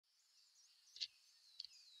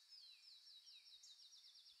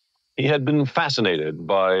He had been fascinated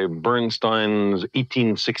by Bernstein's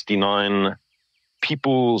 1869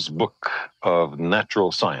 People's Book of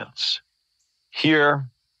Natural Science. Here,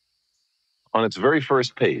 on its very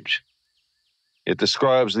first page, it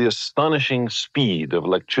describes the astonishing speed of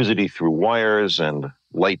electricity through wires and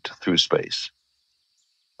light through space.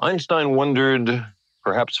 Einstein wondered,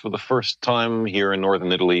 perhaps for the first time here in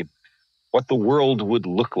northern Italy, what the world would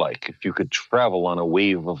look like if you could travel on a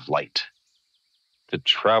wave of light. To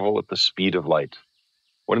travel at the speed of light.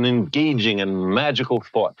 What an engaging and magical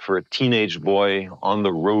thought for a teenage boy on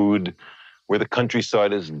the road where the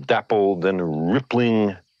countryside is dappled and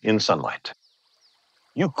rippling in sunlight.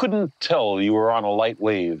 You couldn't tell you were on a light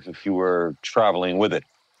wave if you were traveling with it.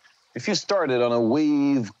 If you started on a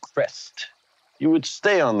wave crest, you would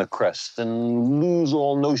stay on the crest and lose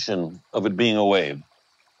all notion of it being a wave.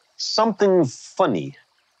 Something funny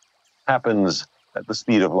happens at the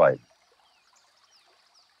speed of light.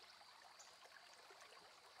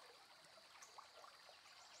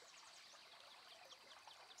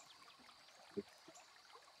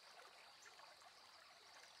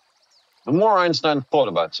 The more Einstein thought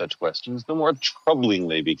about such questions, the more troubling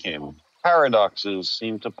they became. Paradoxes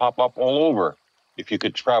seemed to pop up all over if you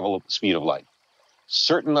could travel at the speed of light.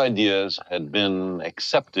 Certain ideas had been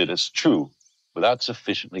accepted as true without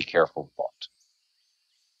sufficiently careful thought.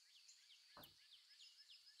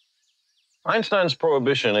 Einstein's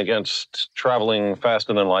prohibition against traveling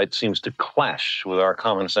faster than light seems to clash with our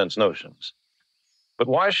common sense notions. But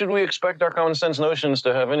why should we expect our common sense notions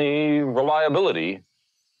to have any reliability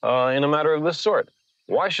in a matter of this sort?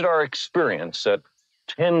 Why should our experience at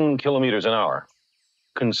 10 kilometers an hour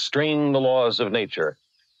constrain the laws of nature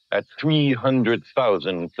at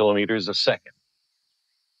 300,000 kilometers a second?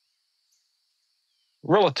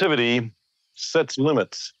 Relativity sets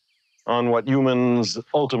limits on what humans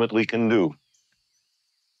ultimately can do.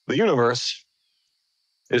 The universe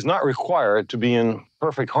is not required to be in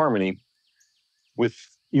perfect harmony with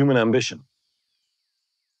human ambition.